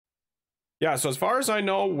Yeah, so as far as I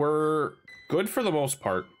know, we're good for the most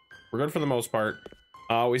part. We're good for the most part.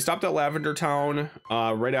 We stopped at Lavender Town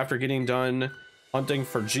right after getting done hunting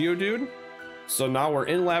for Geodude. So now we're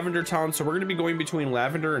in Lavender Town, so we're going to be going between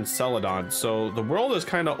Lavender and Celadon. So the world is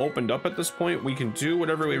kind of opened up at this point. We can do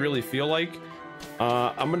whatever we really feel like.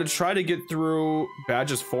 I'm going to try to get through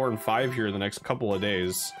badges 4 and 5 here in the next couple of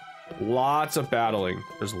days. Lots of battling.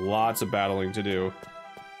 There's lots of battling to do.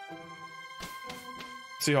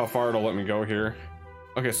 See how far it'll let me go here.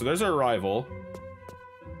 Okay, so there's our rival.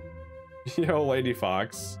 Yo, Lady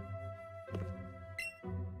Fox.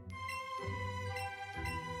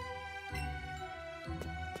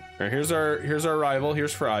 All right, here's our rival.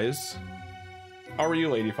 Here's Fries. How are you,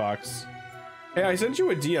 Lady Fox? Hey, I sent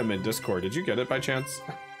you a DM in Discord. Did you get it by chance?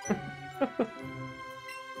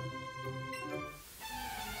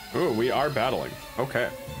 Ooh, we are battling. Okay.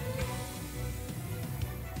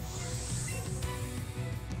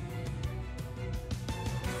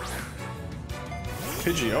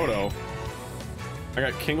 Pidgeotto. I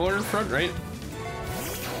got Kingler in front, right?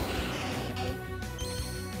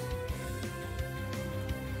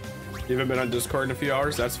 You haven't been on Discord in a few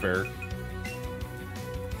hours? That's fair.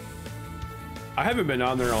 I haven't been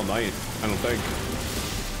on there all night, I don't think.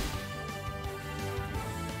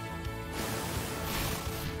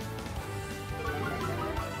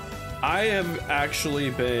 I have actually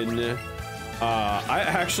been, I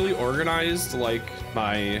actually organized like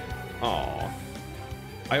my,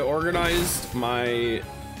 I organized my,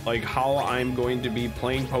 like how I'm going to be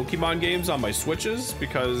playing Pokemon games on my Switches,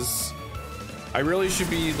 because I really should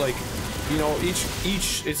be like, you know,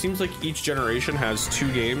 each it seems like each generation has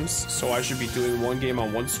 2 games, so I should be doing one game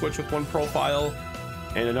on one Switch with one profile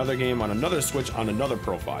and another game on another Switch on another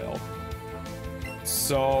profile.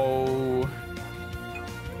 So,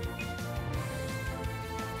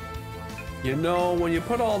 you know, when you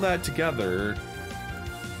put all that together,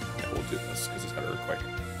 yeah, we'll do this because it's better quick.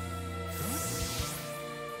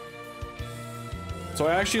 So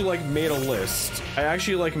I actually like made a list.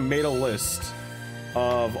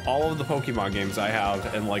 Of all of the Pokemon games I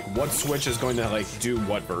have and like what Switch is going to like do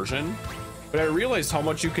what version. But I realized how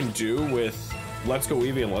much you can do with Let's Go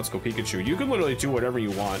Eevee and Let's Go Pikachu. You can literally do whatever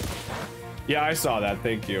you want. Yeah, I saw that.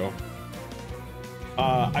 Thank you.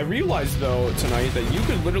 I realized though tonight that you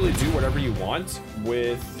can literally do whatever you want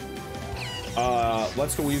with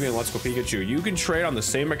Let's Go Eevee and Let's Go Pikachu. You can trade on the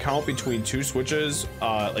same account between 2 Switches.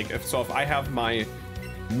 Like if I have my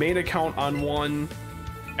main account on one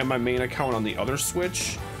and my main account on the other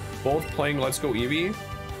Switch, both playing Let's Go Eevee,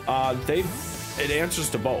 it answers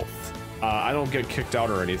to both. I don't get kicked out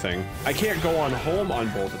or anything. I can't go on home on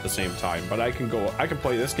both at the same time, but I can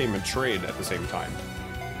play this game and trade at the same time,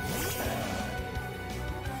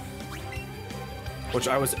 which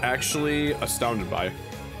I was actually astounded by.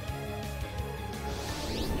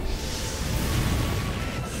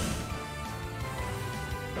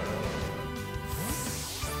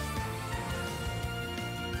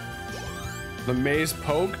 The maze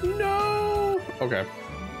poke? No! Okay.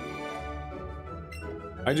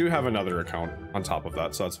 I do have another account on top of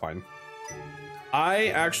that, so that's fine. I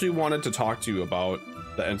actually wanted to talk to you about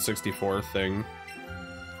the N64 thing.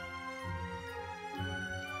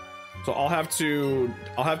 So I'll have to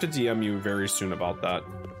DM you very soon about that.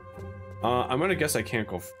 I'm gonna guess I can't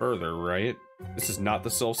go further, right? This is not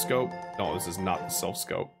the Silph Scope? No, this is not the Silph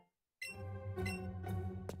Scope.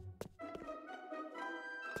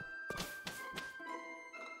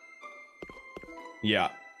 Yeah.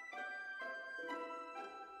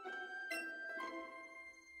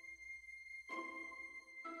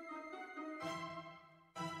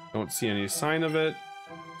 Don't see any sign of it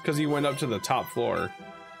because he went up to the top floor.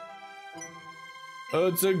 Oh,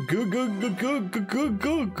 it's a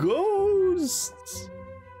ghost.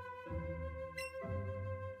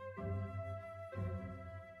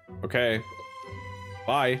 Okay.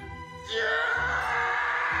 Bye.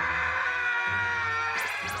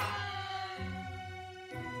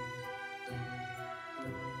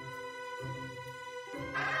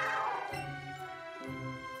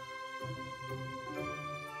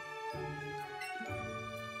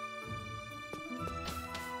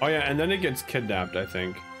 Oh yeah, and then it gets kidnapped, I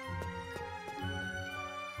think.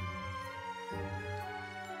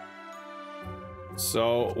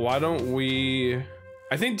 So why don't we...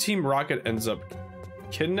 I think Team Rocket ends up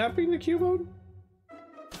kidnapping the Cubone?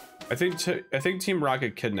 I think Team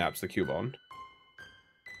Rocket kidnaps the Cubone.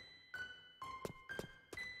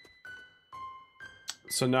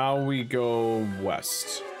 So now we go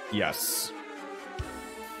west. Yes.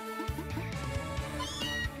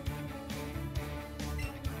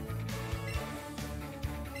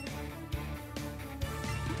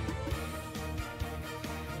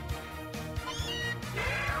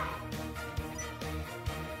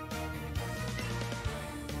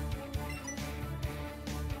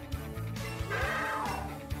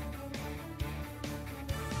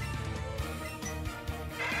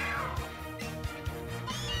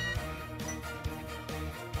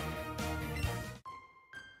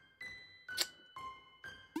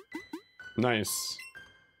 Nice.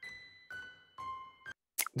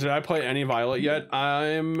 Did I play any Violet yet?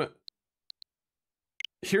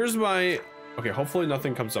 Here's my, okay, hopefully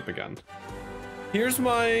nothing comes up again. Here's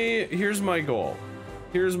my goal.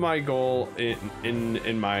 Here's my goal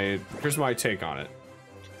here's my take on it.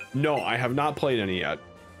 No, I have not played any yet.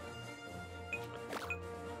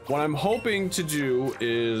 What I'm hoping to do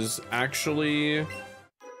is actually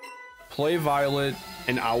play Violet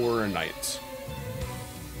an hour a night.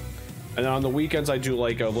 And then on the weekends I do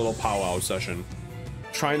like a little powwow session.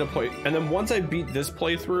 Trying to play, and then once I beat this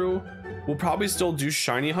playthrough, we'll probably still do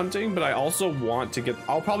shiny hunting, but I also want to get,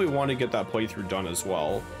 I'll probably want to get that playthrough done as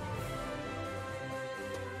well.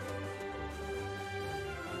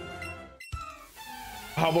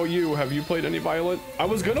 How about you? Have you played any Violet? I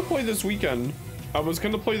was gonna play this weekend.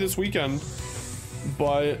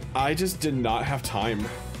 But I just did not have time.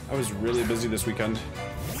 I was really busy this weekend.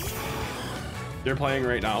 You're playing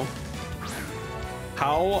right now.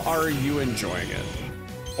 How are you enjoying it?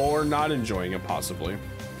 Or not enjoying it, possibly?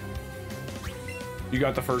 You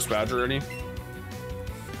got the first badge already?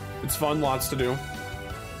 It's fun, lots to do.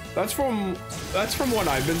 That's from what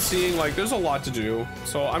I've been seeing. Like, there's a lot to do,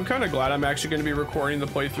 so I'm kind of glad I'm actually going to be recording the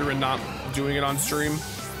playthrough and not doing it on stream.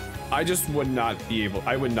 I just would not be able,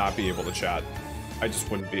 to chat. I just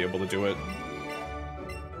wouldn't be able to do it.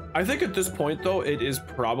 I think at this point though, it is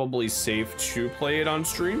probably safe to play it on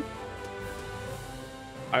stream.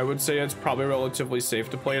 I would say it's probably relatively safe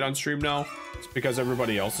to play it on stream now. It's because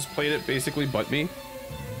everybody else has played it basically but me.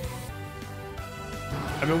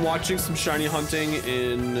 I've been watching some shiny hunting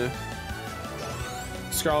in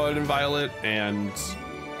Scarlet and Violet, and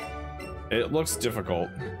it looks difficult.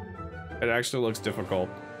 It actually looks difficult.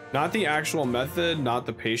 Not the actual method, not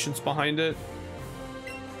the patience behind it.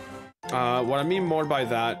 What I mean more by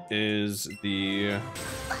that is the,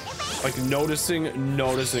 like, noticing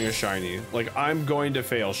a shiny. Like, I'm going to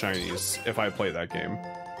fail shinies if I play that game.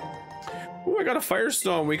 Ooh, I got a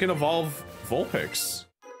Firestone. We can evolve Vulpix.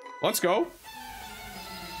 Let's go.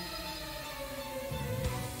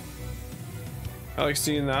 I like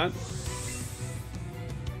seeing that.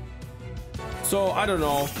 So I don't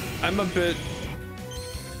know, I'm a bit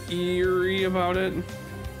eerie about it.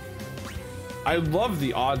 I love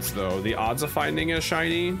the odds though. The odds of finding a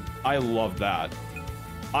shiny, I love that.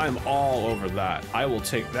 I'm all over that. I will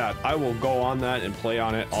take that. I will go on that and play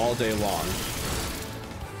on it all day long.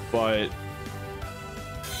 But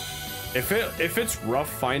if it's rough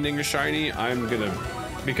finding a shiny, I'm gonna,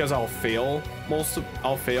 because I'll fail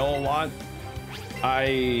a lot. I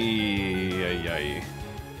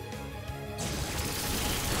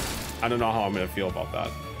don't know how I'm gonna feel about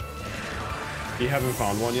that. You haven't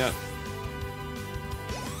found one yet?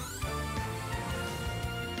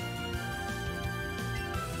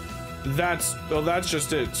 That's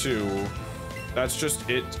just it too. That's just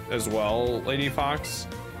it as well, Lady Fox.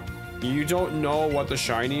 You don't know what the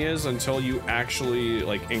shiny is until you actually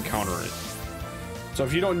like encounter it. So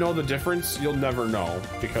if you don't know the difference, you'll never know,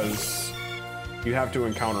 because you have to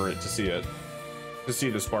encounter it to see it, to see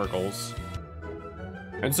the sparkles.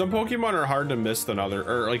 And some Pokemon are hard to miss than other,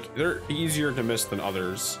 or like they're easier to miss than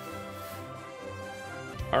others.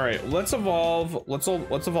 All right, let's evolve. Let's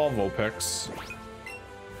evolve Vulpix.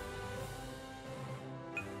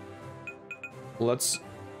 Let's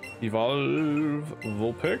evolve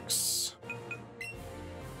Vulpix.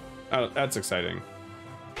 Oh, that's exciting.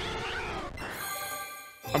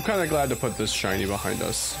 I'm kind of glad to put this shiny behind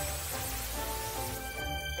us.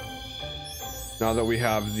 Now that we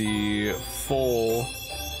have the full...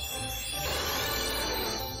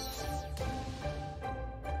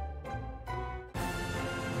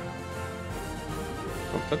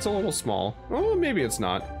 Oh, that's a little small. Oh, maybe it's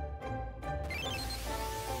not.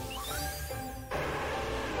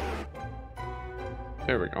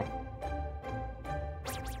 There we go.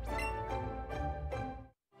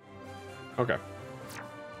 Okay.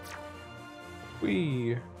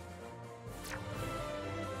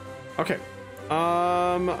 Okay.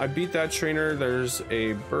 I beat that trainer. There's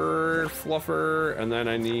a bird fluffer, and then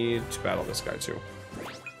I need to battle this guy too.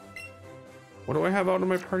 What do I have out of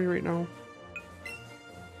my party right now?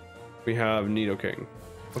 We have Nidoking.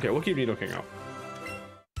 Okay, we'll keep Nidoking out.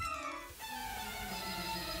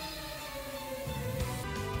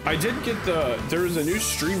 I did get there was a new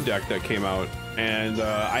stream deck that came out, and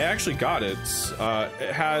I actually got it.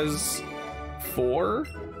 It has so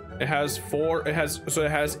it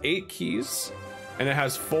has 8 keys, and it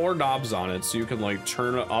has 4 knobs on it, so you can like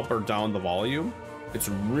turn it up or down the volume. It's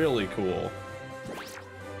really cool.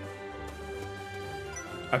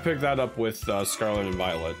 I picked that up with Scarlet and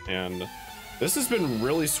Violet, and this has been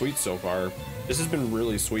really sweet so far. This has been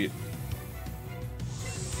really sweet.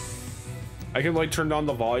 I can like turn down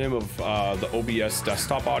the volume of the OBS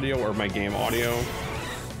desktop audio or my game audio.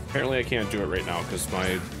 Apparently I can't do it right now because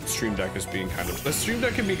my Stream Deck is being the Stream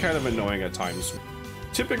Deck can be kind of annoying at times.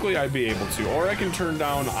 Typically I'd be able to, or I can turn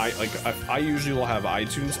down, I usually will have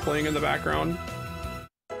iTunes playing in the background.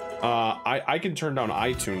 I can turn down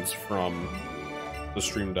iTunes from the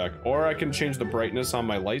Stream Deck, or I can change the brightness on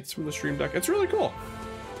my lights from the Stream Deck. It's really cool.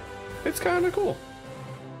 It's kind of cool.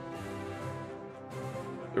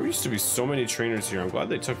 There used to be so many trainers here. I'm glad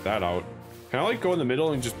they took that out. Can I like go in the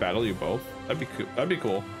middle and just battle you both? That'd be cool. That'd be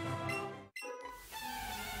cool.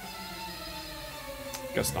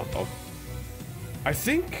 Guess not though. I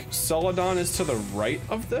think Celadon is to the right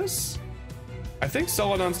of this. I think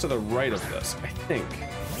Celadon's to the right of this. I think.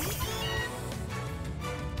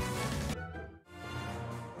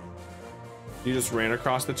 You just ran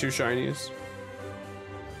across the two shinies.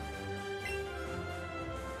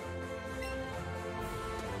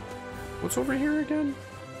 What's over here again?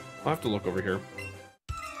 I'll have to look over here.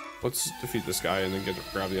 Let's defeat this guy and then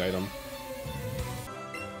grab the item.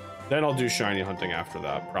 Then I'll do shiny hunting after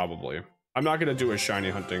that, probably. I'm not gonna do a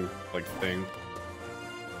shiny hunting like thing.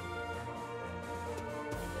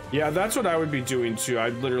 Yeah, that's what I would be doing too.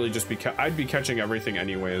 I'd literally just be I'd be catching everything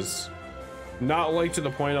anyways. Not like to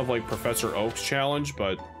the point of like Professor Oak's challenge,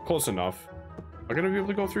 but close enough. Am I gonna be able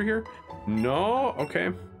to go through here? No?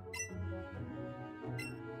 Okay.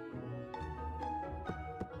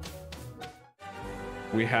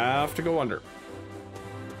 We have to go under.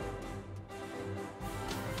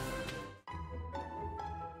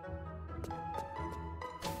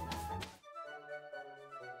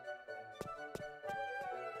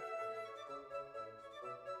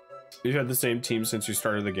 You've had the same team since you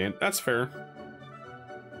started the game. That's fair.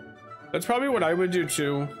 That's probably what I would do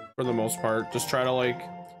too, for the most part. Just try to like...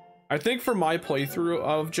 I think for my playthrough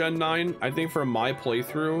of Gen 9,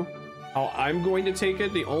 how I'm going to take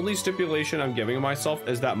it, the only stipulation I'm giving myself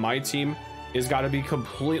is that my team is got to be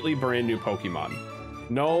completely brand new Pokemon.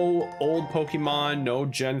 No old Pokemon, no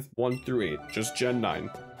Gen 1 through 8, just Gen 9.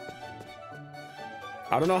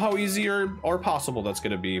 I don't know how easy or possible that's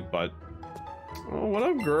going to be, but... Oh, what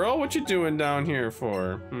up, girl? What you doing down here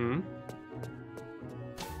for?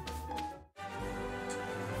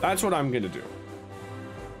 That's what I'm gonna do.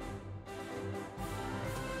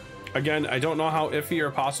 Again, I don't know how iffy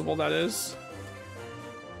or possible that is.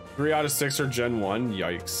 3 out of 6 are Gen 1.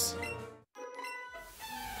 Yikes.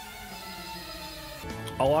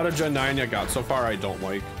 A lot of Gen 9 I got so far I don't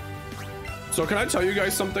like. So can I tell you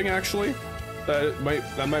guys something actually? That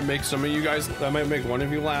might make some of you guys, that might make one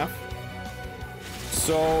of you laugh.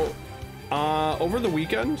 So, over the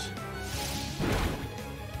weekend,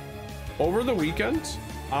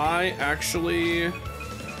 I actually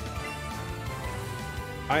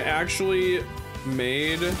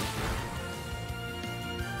made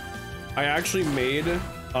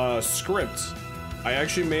a script. I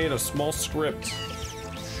actually made a small script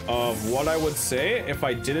of what I would say if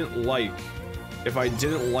I didn't like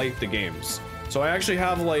the games. So I actually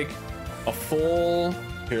have like a full,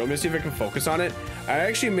 here, let me see if I can focus on it. I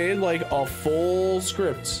actually made like a full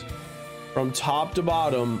script from top to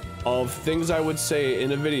bottom of things I would say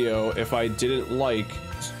in a video if I didn't like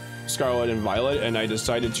Scarlet and Violet and I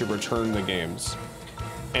decided to return the games.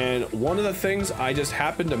 And one of the things I just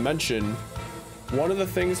happened to mention,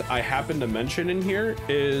 in here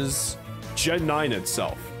is Gen 9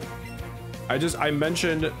 itself. I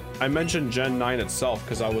mentioned Gen 9 itself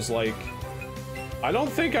because I was like, I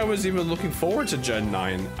don't think I was even looking forward to Gen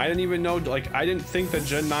 9. I didn't even know, like, I didn't think that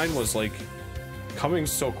Gen 9 was like coming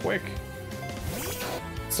so quick.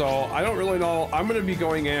 So I don't really know. I'm gonna be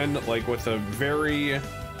going in like with a very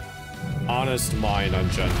honest mind on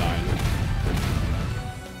Gen 9.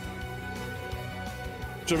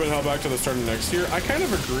 Should have been held back to the start of next year. I kind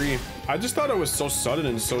of agree. I just thought it was so sudden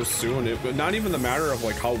and so soon. It not even the matter of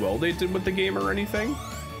like how well they did with the game or anything.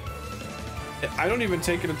 I don't even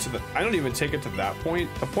take it to that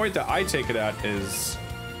point. The point that I take it at is,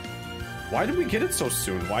 why did we get it so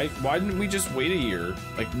soon? Why didn't we just wait a year?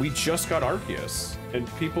 Like, we just got Arceus, and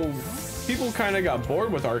people kind of got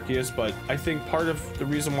bored with Arceus, but I think part of the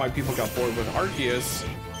reason why people got bored with Arceus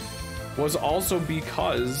was also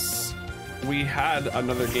because we had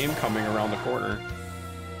another game coming around the corner.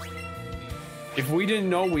 If we didn't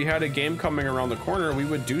know we had a game coming around the corner, we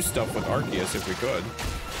would do stuff with Arceus if we could.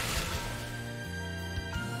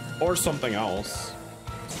 Or something else.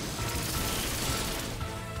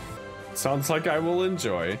 Sounds like I will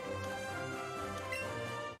enjoy.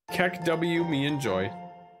 Keck W, me enjoy.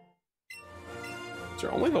 Is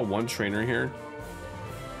there only the one trainer here?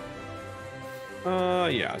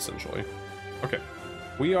 Yeah, essentially. Okay.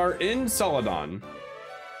 We are in Celadon.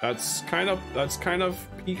 That's kind of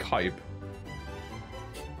peak hype.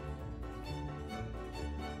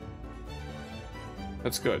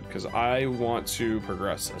 That's good, because I want to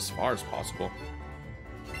progress as far as possible.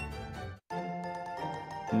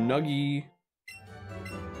 Nuggy.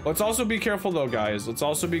 Let's also be careful though, guys. Let's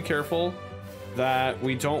also be careful that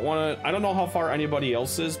we don't want to... I don't know how far anybody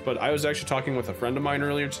else is, but I was actually talking with a friend of mine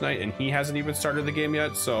earlier tonight, and he hasn't even started the game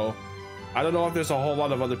yet, so I don't know if there's a whole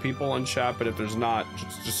lot of other people in chat, but if there's not,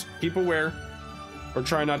 just keep aware. Or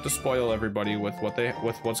try not to spoil everybody with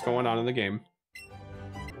what's going on in the game.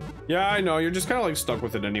 Yeah, I know, you're just kind of like stuck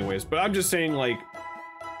with it anyways, but I'm just saying, like,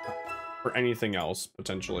 for anything else,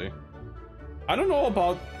 potentially. I don't know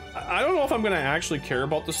if I'm gonna actually care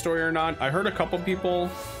about the story or not. I heard a couple people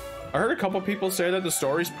say that the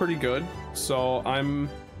story's pretty good, so I'm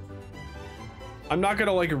not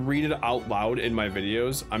gonna like read it out loud in my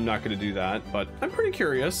videos. I'm not gonna do that, but I'm pretty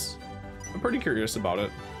curious. I'm pretty curious about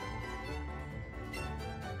it.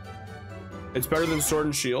 It's better than Sword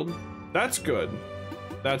and Shield. That's good.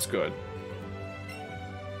 That's good.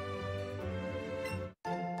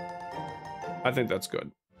 I think that's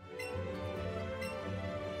good.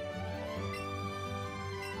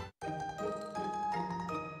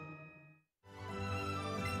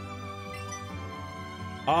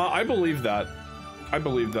 I believe that. I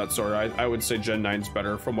believe that, sorry. I would say Gen 9's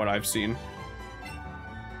better from what I've seen.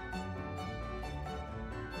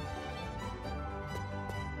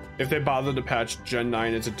 If they bother to patch Gen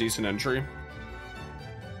 9, it's a decent entry.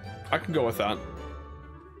 I can go with that.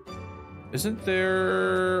 Isn't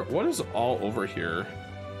there... What is all over here?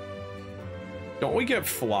 Don't we get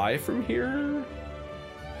Fly from here?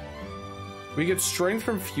 We get Strength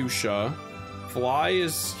from Fuchsia. Fly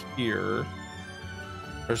is here.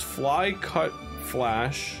 There's Fly, Cut,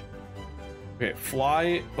 Flash. Okay,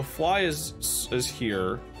 Fly. The Fly is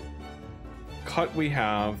here. Cut we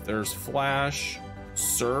have. There's Flash,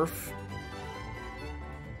 Surf.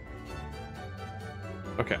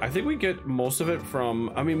 Okay, I think we get most of it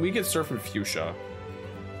from... I mean, we get Surf and Fuchsia.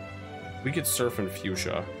 We get Surf and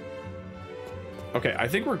Fuchsia. Okay, I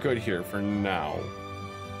think we're good here for now.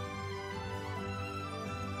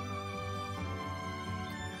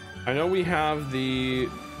 I know we have the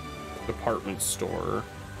department store,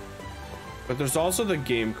 but there's also the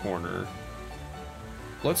game corner.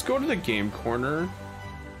 Let's go to the game corner.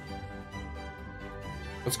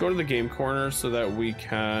 Let's go to the game corner so that we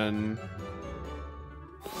can...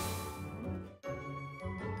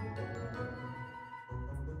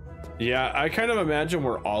 Yeah, I kind of imagine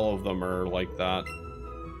where all of them are like that.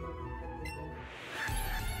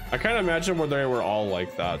 I kind of imagine where they were all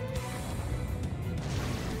like that.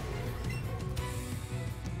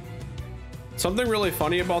 Something really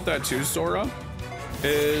funny about that too, Sora,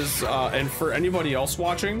 is, and for anybody else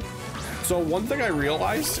watching, so one thing I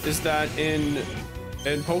realized is that in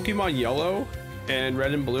Pokemon Yellow and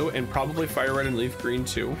Red and Blue, and probably Fire Red and Leaf Green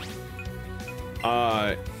too,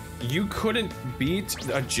 you couldn't beat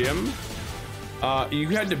a gym. You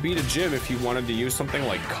had to beat a gym if you wanted to use something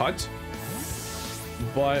like Cut.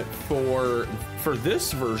 But for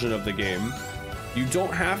this version of the game, you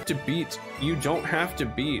don't have to beat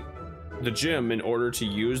the gym in order to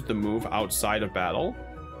use the move outside of battle,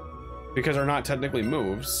 because they're not technically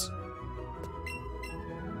moves.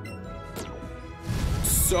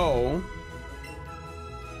 So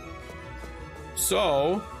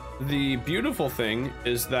the beautiful thing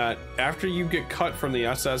is that after you get cut from the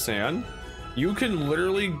SSN, you can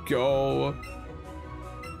literally go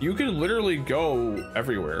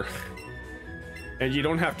everywhere. And you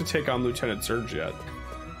don't have to take on Lieutenant Surge yet.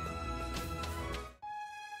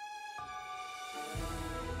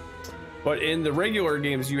 But in the regular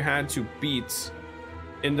games, you had to beat...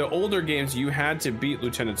 In the older games, you had to beat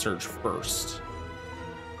Lieutenant Surge first.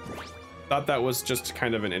 Thought that was just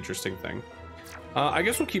kind of an interesting thing. I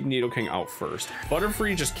guess we'll keep Nidoking out first.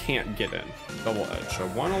 Butterfree just can't get in. Double Edge. I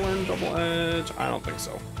want to learn Double Edge. I don't think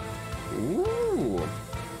so. Ooh.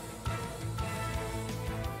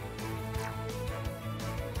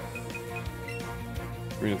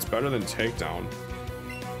 I mean, it's better than Takedown.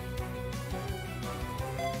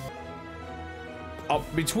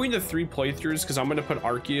 Between the 3 playthroughs, because I'm going to put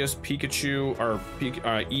Arceus, Pikachu, or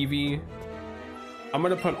Eevee. I'm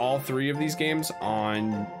going to put all 3 of these games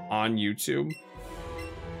on YouTube.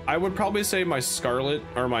 I would probably say my Scarlet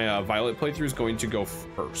or my Violet playthrough is going to go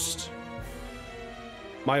first.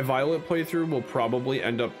 My Violet playthrough will probably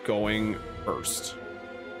end up going first.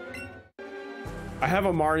 I have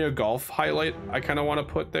a Mario Golf highlight I kind of want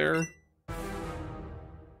to put there.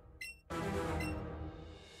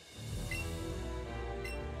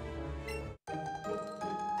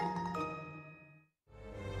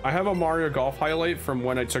 I have a Mario Golf highlight from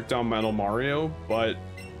when I took down Metal Mario, but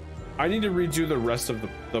I need to redo the rest of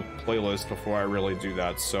the playlist before I really do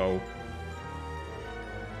that, so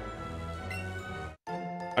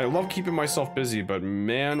I love keeping myself busy, but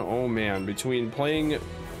man, oh man, between playing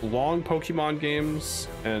long Pokemon games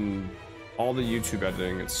and all the YouTube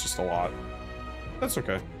editing, it's just a lot. That's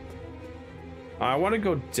okay. I want to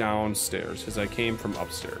go downstairs because I came from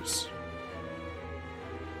upstairs.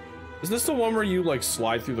 Is this the one where you like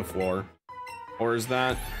slide through the floor? Or is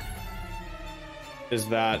that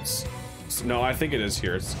no, I think it is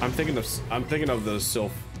here. I'm thinking of the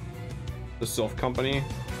Sylph Company.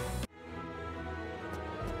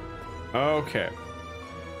 Okay.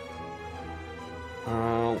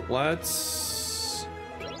 Let's,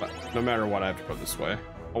 no matter what, I have to go this way.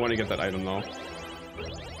 I want to get that item though.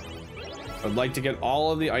 I'd like to get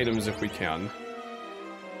all of the items if we can.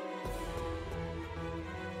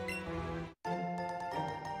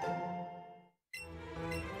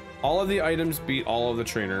 All of the items beat all of the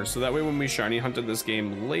trainers, so that way when we shiny hunted this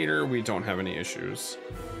game later, we don't have any issues.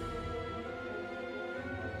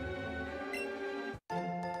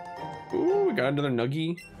 Ooh, we got another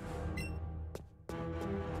nuggie.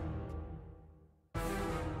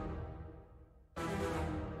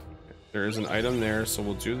 There is an item there, so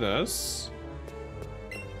we'll do this.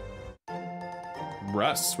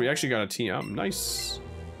 Rest. We actually got a TM. Nice.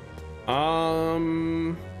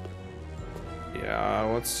 Yeah,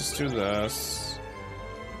 let's just do this.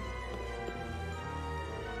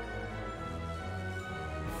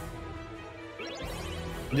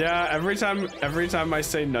 Yeah, every time I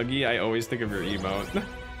say nuggie, I always think of your emote.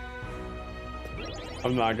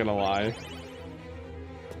 I'm not gonna lie.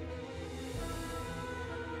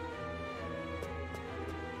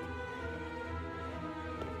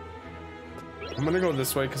 I'm gonna go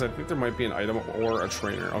this way because I think there might be an item or a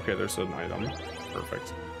trainer. Okay, there's an item.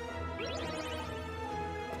 Perfect.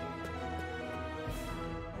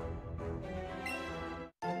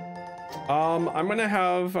 I'm gonna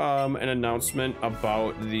have an announcement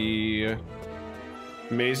about the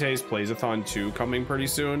Maze Haze Plays-a-thon 2 coming pretty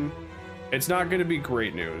soon. It's not gonna be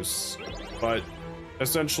great news, but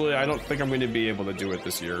essentially I don't think I'm gonna be able to do it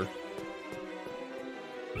this year.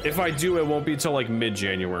 If I do, it won't be till like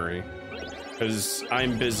mid-January, because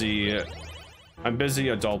I'm busy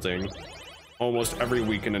adulting almost every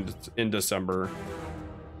weekend in December.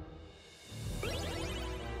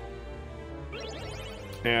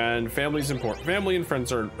 And family's important. Family and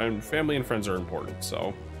friends are important,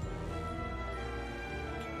 so.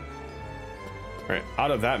 All right,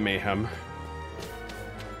 out of that mayhem.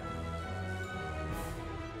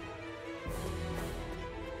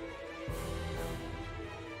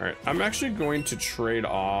 All right, I'm actually going to trade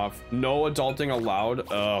off. No adulting allowed.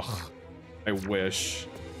 Ugh, I wish.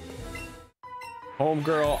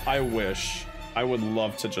 Homegirl, I wish. I would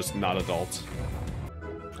love to just not adult.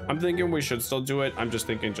 I'm thinking we should still do it. I'm just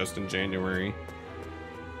thinking just in January.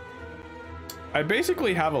 I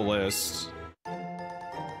basically have a list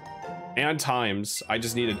and times. I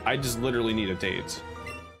just literally need a date.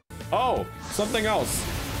 Oh, something else.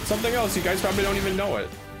 You guys probably don't even know it.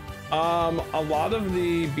 A lot of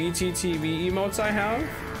the BTTV emotes I have,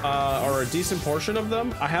 or a decent portion of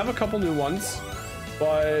them, I have a couple new ones,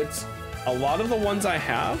 but a lot of the ones I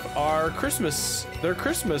have are Christmas. They're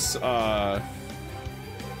Christmas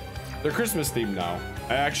themed now.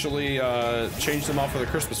 I actually changed them out for the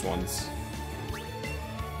Christmas ones.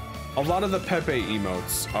 A lot of the Pepe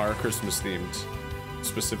emotes are Christmas themed,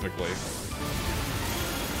 specifically.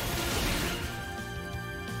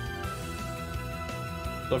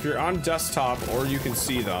 So if you're on desktop, or you can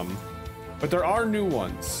see them, but there are new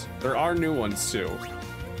ones. There are new ones too.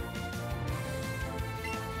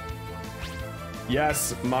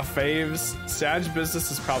 Yes, my faves. Sag Business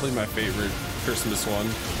is probably my favorite Christmas one.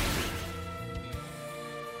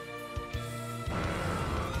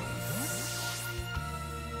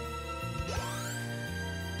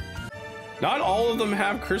 Not all of them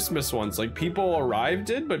have Christmas ones. Like, People Arrive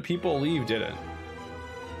did, but People Leave didn't.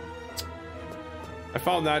 I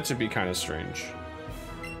found that to be kind of strange.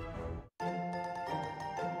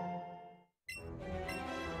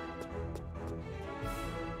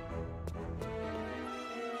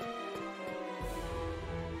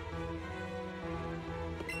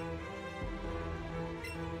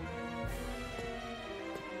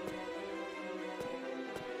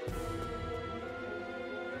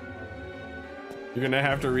 You're gonna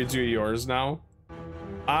have to redo yours now.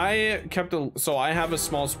 I have a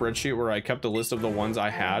small spreadsheet where I kept a list of the ones I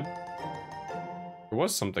had. There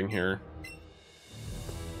was something here.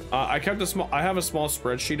 I have a small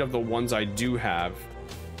spreadsheet of the ones I do have.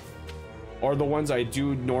 or the ones I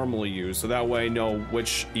do normally use, so that way I know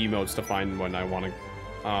which emotes to find when I want to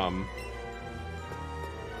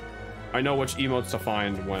I know which emotes to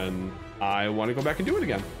find when I want to go back and do it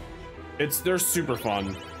again. They're super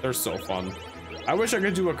fun. They're so fun. I wish I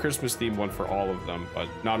could do a Christmas themed one for all of them, but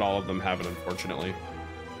not all of them have it, unfortunately.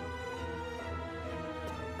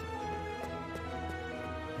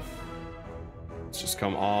 Let's just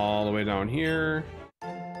come all the way down here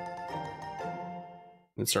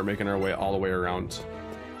and start making our way all the way around.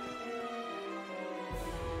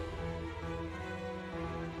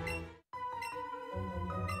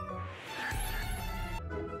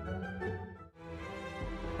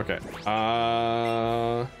 Okay.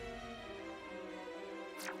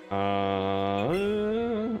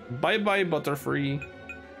 Bye-bye, Butterfree.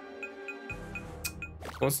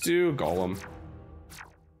 Let's do Golem.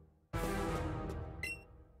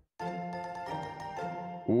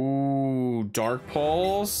 Ooh, Dark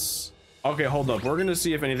Pulse. Okay, hold up. We're gonna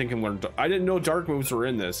see if anything can learn. I didn't know Dark moves were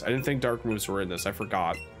in this. I didn't think Dark moves were in this. I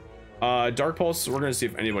forgot. Dark Pulse. We're gonna see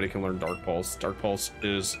if anybody can learn Dark Pulse. Dark Pulse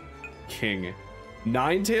is king.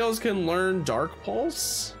 Ninetales can learn Dark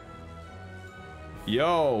Pulse?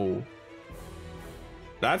 Yo.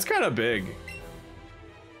 That's kind of big.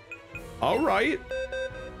 All right.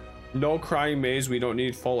 No crying maze. We don't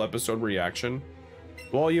need full episode reaction.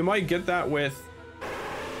 Well, you might get that with...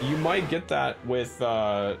 You might get that with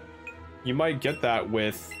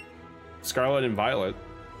Scarlet and Violet,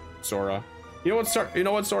 Sora. You know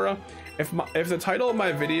what, Sora? If the title of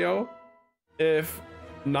my video, the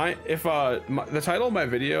title of my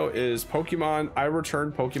video is Pokemon, I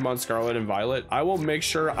returned Pokemon Scarlet and Violet, I'll make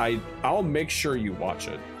sure you watch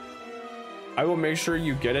it. I will make sure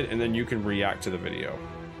you get it, and then you can react to the video.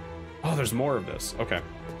 Oh, there's more of this. Okay.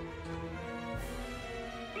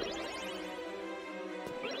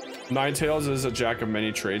 Ninetales is a jack of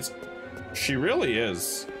many trades. She really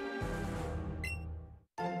is.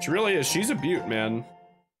 She really is. She's a beaut, man.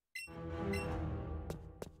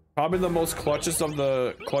 Probably the most clutches of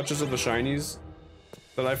the shinies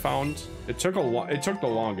that I found. It took the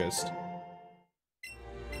longest.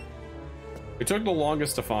 It took the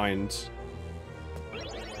longest to find.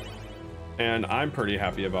 And I'm pretty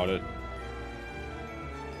happy about it.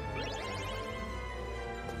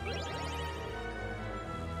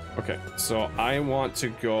 Okay, so I want to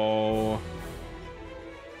go...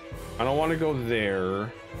 I don't want to go there.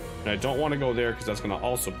 And I don't want to go there because that's going to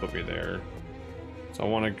also put me there. So I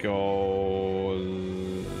want to go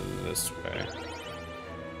this way.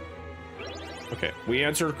 Okay, we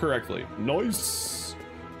answered correctly. Nice.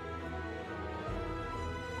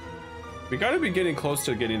 We got to be getting close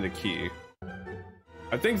to getting the key.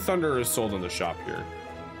 I think Thunder is sold in the shop here.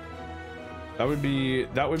 That would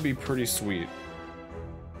be pretty sweet.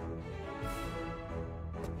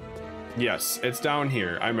 Yes, it's down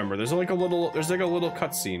here. I remember. There's like a little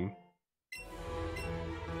cutscene.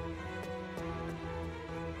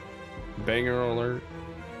 Banger alert.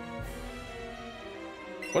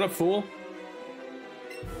 What up, fool?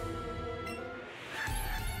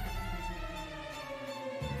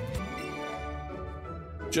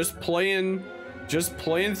 Just playing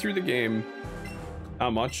through the game. How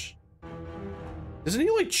much? Doesn't he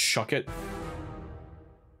like chuck it?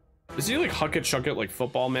 Is he like huck it, chuck it like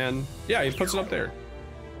Football Man? Yeah, he puts it up there.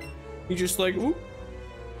 He just like, oop.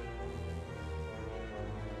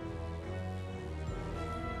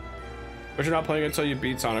 But you're not playing until you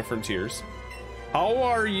beat Sonic Frontiers. How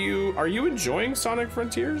are you? Are you enjoying Sonic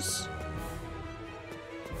Frontiers?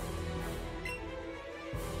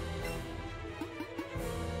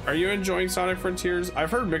 Are you enjoying Sonic Frontiers? I've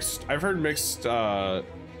heard mixed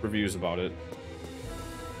reviews about it.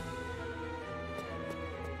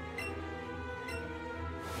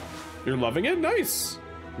 You're loving it? Nice.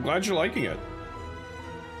 I'm glad you're liking it.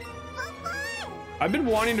 I've been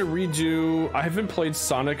wanting to redo... I haven't played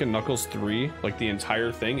Sonic and Knuckles 3, like the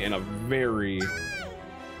entire thing, in a very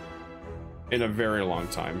long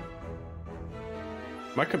time.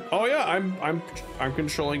 Oh yeah, I'm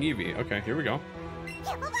controlling Eevee. Okay, here we go.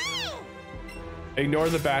 Ignore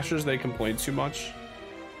the bashers, they complain too much.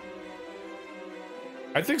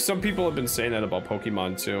 I think some people have been saying that about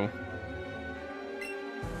Pokemon too.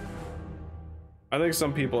 I think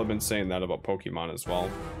some people have been saying that about Pokemon as well.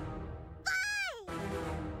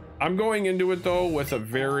 I'm going into it though with a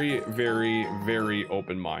very, very, very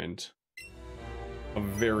open mind. A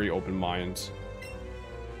very open mind.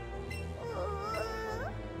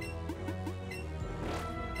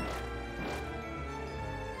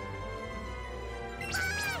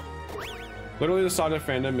 Literally, the Sonic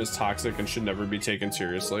fandom is toxic and should never be taken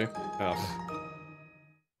seriously. Ugh.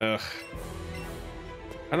 Ugh.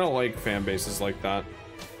 I don't like fan bases like that.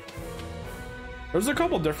 There's a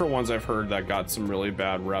couple different ones I've heard that got some really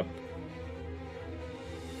bad rep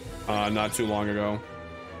not too long ago.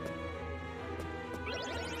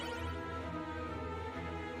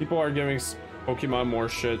 People are giving Pokemon more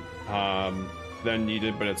shit than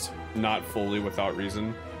needed, but it's not fully without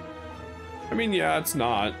reason. I mean, yeah, it's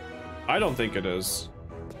not. I don't think it is.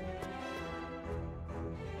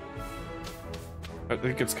 I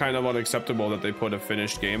think it's kind of unacceptable that they put a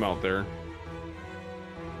finished game out there.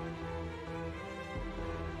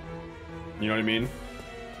 You know what I mean?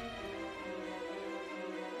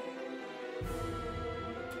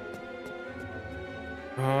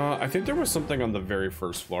 I think there was something on the very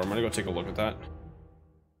first floor. I'm gonna go take a look at that.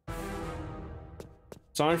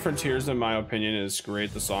 Sonic Frontiers, in my opinion, is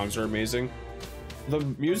great. The songs are amazing. The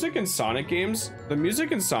music in Sonic games,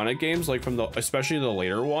 like from the, especially the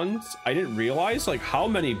later ones, I didn't realize like how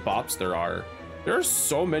many bops there are. There are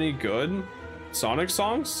so many good Sonic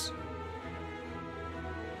songs.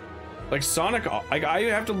 Like Sonic, like I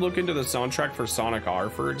have to look into the soundtrack for Sonic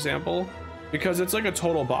R, for example, because it's like a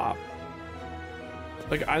total bop.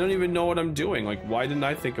 Like I don't even know what I'm doing. Like why didn't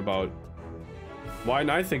I think about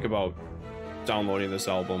downloading this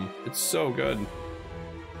album? It's so good.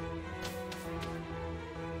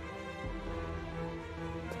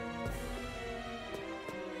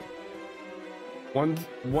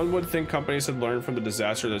 One would think companies had learned from the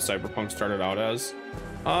disaster that Cyberpunk started out as.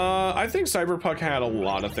 I think Cyberpunk had a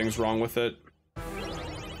lot of things wrong with it.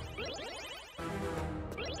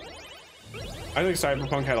 I think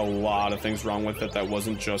Cyberpunk had a lot of things wrong with it that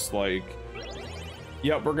wasn't just like,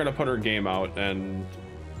 yep, we're gonna put our game out. And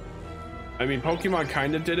I mean, Pokemon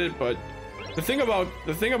kind of did it, but the thing about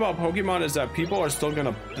Pokemon is that people are still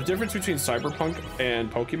gonna, the difference between Cyberpunk and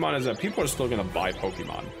Pokemon is that people are still gonna buy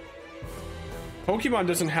Pokemon. Pokemon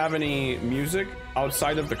doesn't have any music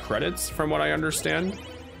outside of the credits, from what I understand.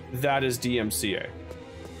 That is DMCA.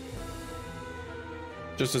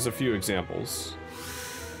 Just as a few examples.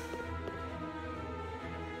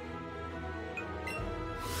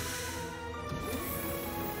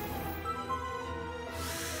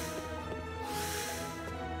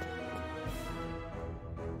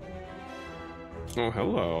 Oh,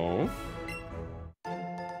 hello.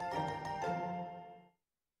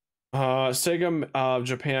 Sega of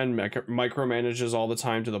Japan micromanages all the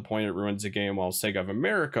time to the point it ruins the game, while Sega of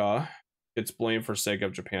America gets blamed for Sega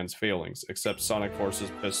of Japan's failings. Except Sonic Forces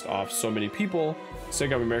pissed off so many people,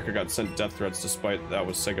 Sega of America got sent death threats despite that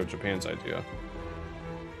was Sega of Japan's idea.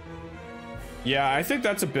 Yeah, I think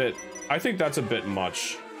that's a bit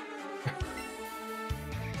much.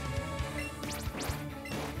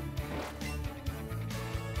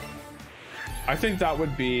 I think that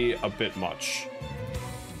would be a bit much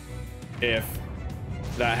if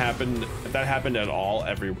that happened at all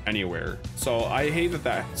anywhere. So I hate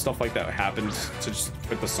that stuff like that happens to just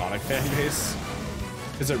with the Sonic fan base,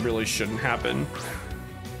 because it really shouldn't happen.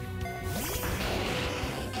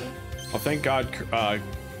 Well, thank God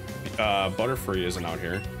Butterfree isn't out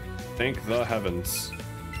here. Thank the heavens.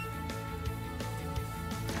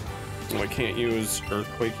 Oh, I can't use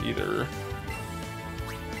Earthquake either.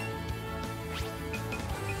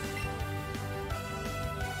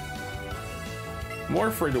 More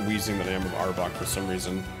afraid of Weezing than I am of Arbok for some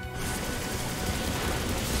reason.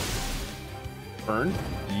 Burn?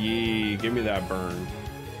 Yee, give me that burn.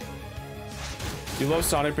 You love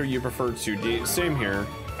Sonic, but you prefer 2D. Same here.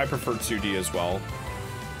 I prefer 2D as well.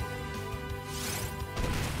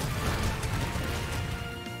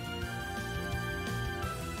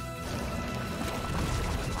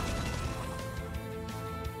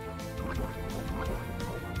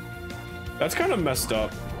 That's kind of messed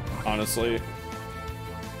up, honestly.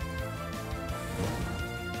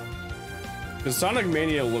 Because Sonic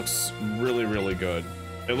Mania looks really, really good.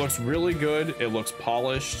 It looks really good. It looks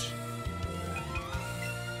polished.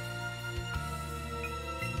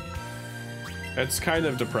 It's kind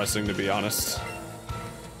of depressing, to be honest.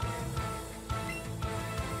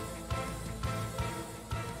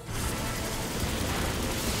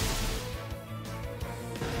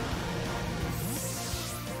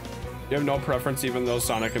 You have no preference, even though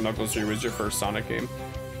Sonic and Knuckles 3 was your first Sonic game?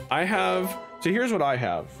 I have... So here's what I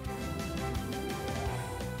have.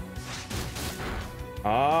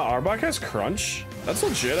 Arbok has Crunch? That's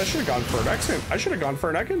legit. I should have gone for an Ekans. I should have gone for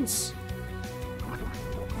an Ekans.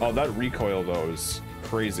 Oh, that recoil though is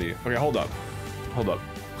crazy. Okay, hold up. Hold up.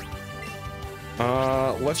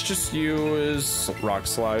 Let's just use Rock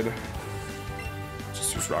Slide.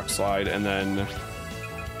 Just use Rock Slide and then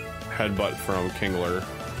Headbutt from Kingler.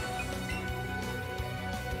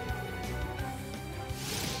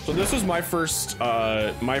 So this was my first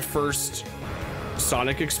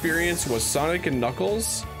Sonic experience was Sonic and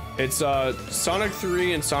Knuckles. It's Sonic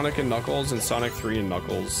 3 and Sonic and Knuckles and Sonic 3 and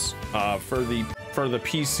Knuckles for the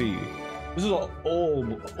PC. This is an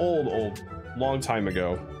old long time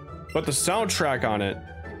ago. But the soundtrack on it,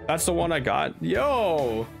 that's the one I got.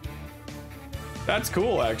 Yo, that's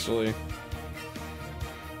cool actually.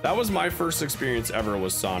 That was my first experience ever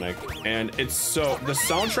with Sonic, and the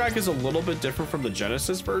soundtrack is a little bit different from the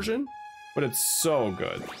Genesis version, but it's so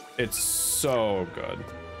good. It's so good.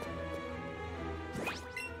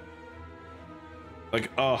 Like,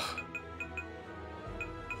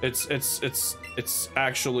 it's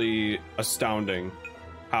actually astounding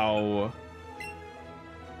how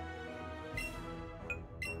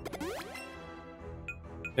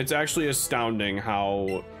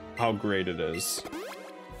great it is.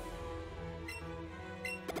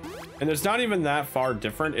 And it's not even that far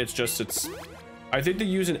different. It's just, I think they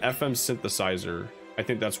use an FM synthesizer. I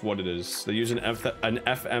think that's what it is. They use an FM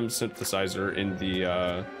synthesizer in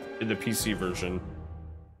the PC version.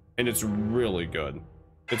 And it's really good.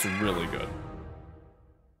 It's really good.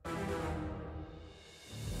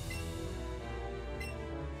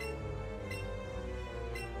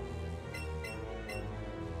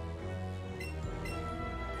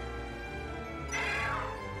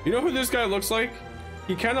 You know who this guy looks like?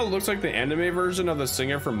 He kind of looks like the anime version of the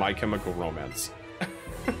singer from My Chemical Romance.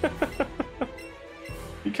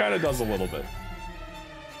 He kind of does a little bit.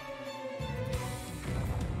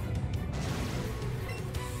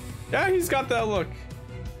 Yeah, he's got that look.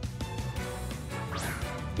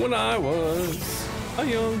 When I was a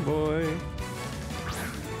young boy.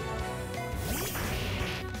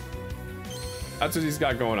 That's what he's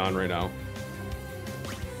got going on right now.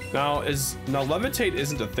 Now levitate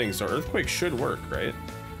isn't a thing, so earthquake should work, right?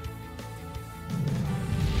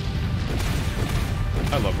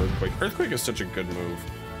 I love earthquake. Earthquake is such a good move.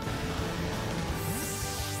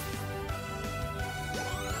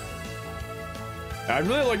 I'd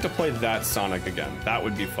really like to play that Sonic again. That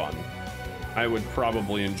would be fun. I would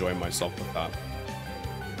probably enjoy myself with that.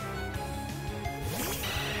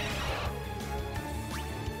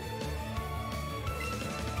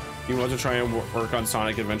 He wants to try and work on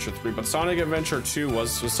Sonic Adventure 3, but Sonic Adventure 2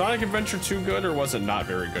 was Sonic Adventure 2 good, or was it not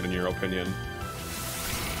very good in your opinion?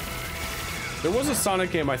 There was a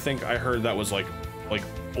Sonic game I think I heard that was like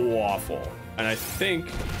awful, and I think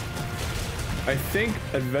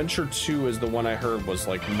Adventure 2 is the one I heard was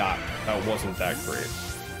like that wasn't that great.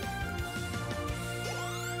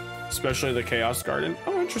 Especially the Chaos Garden.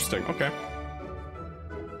 Oh, interesting. Okay.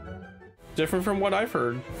 Different from what I've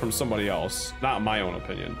heard from somebody else. Not my own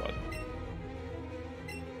opinion, but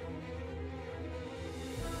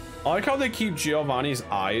I like how they keep Giovanni's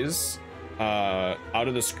eyes out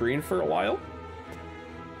of the screen for a while,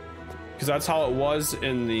 because that's how it was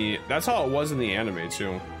in the anime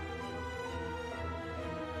too.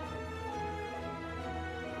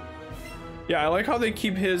 Yeah, I like how they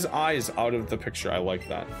keep his eyes out of the picture. I like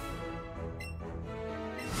that.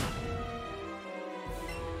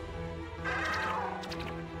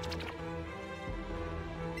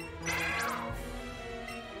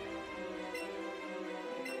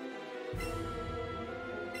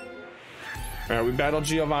 All right, we battled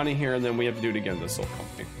Giovanni here, and then we have to do it again. This will come.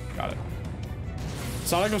 Got it.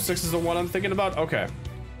 Sonic 06 is the one I'm thinking about. Okay.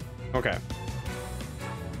 Okay.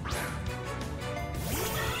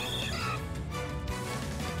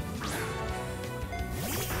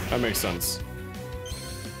 That makes sense.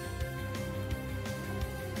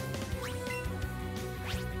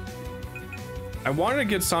 I wanted to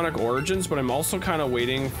get Sonic Origins, but I'm also kind of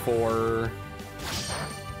waiting for...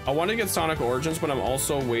 I want to get Sonic Origins, but I'm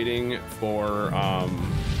also waiting for I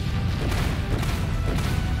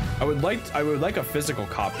would like a physical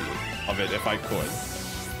copy of it if I could.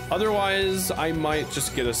 Otherwise, I might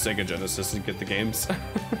just get a Sega Genesis and get the games.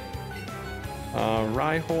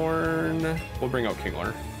 Rhyhorn. We'll bring out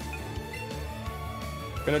Kingler.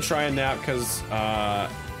 Gonna try a nap because yeah,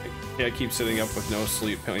 I keep sitting up with no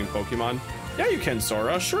sleep playing Pokemon. Yeah, you can,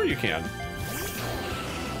 Sora. Sure you can.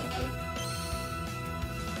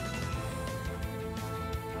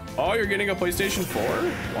 Oh, you're getting a PlayStation 4?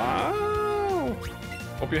 Wow.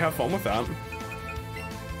 Hope you have fun with that.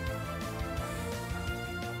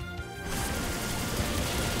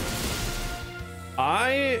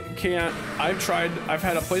 I can't. I've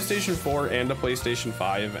had a PlayStation 4 and a PlayStation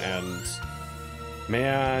 5, and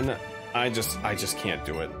man, I just can't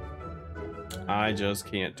do it. I just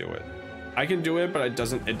can't do it. I can do it, but it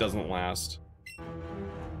doesn't last.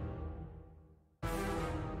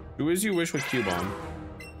 Do as you wish with Cubone.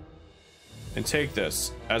 And take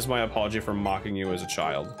this as my apology for mocking you as a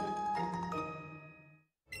child.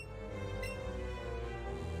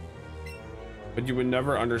 But you would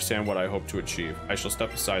never understand what I hope to achieve. I shall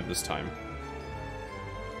step aside this time.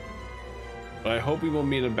 But I hope we will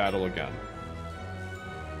meet in battle again.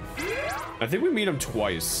 I think we meet him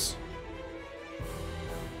twice.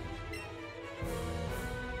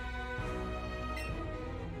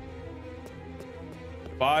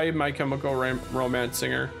 Bye, My Chemical Romance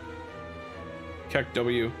singer. Keck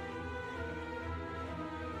W.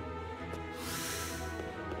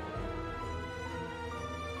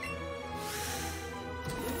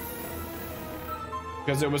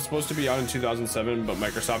 Because it was supposed to be out in 2007, but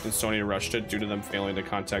Microsoft and Sony rushed it due to them failing to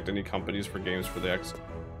contact any companies for games for the X.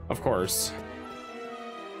 Of course.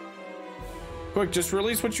 Quick, just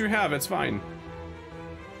release what you have, it's fine.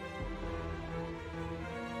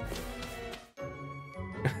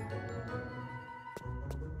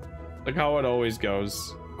 Like how it always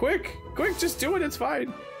goes. Quick, quick, just do it, it's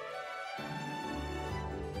fine.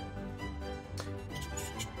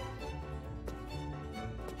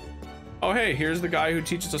 Oh hey, here's the guy who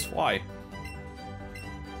teaches us fly.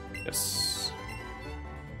 Yes.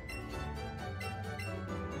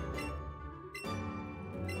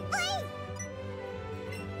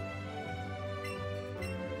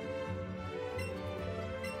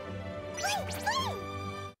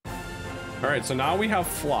 All right, so now we have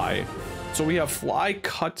fly. So we have fly,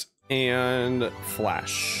 cut, and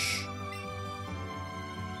flash.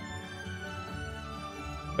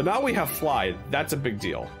 But now we have fly. That's a big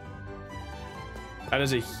deal. That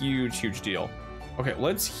is a huge, huge deal. Okay,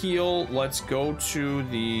 let's heal. Let's go to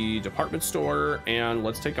the department store and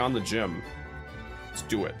let's take on the gym. Let's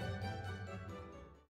do it.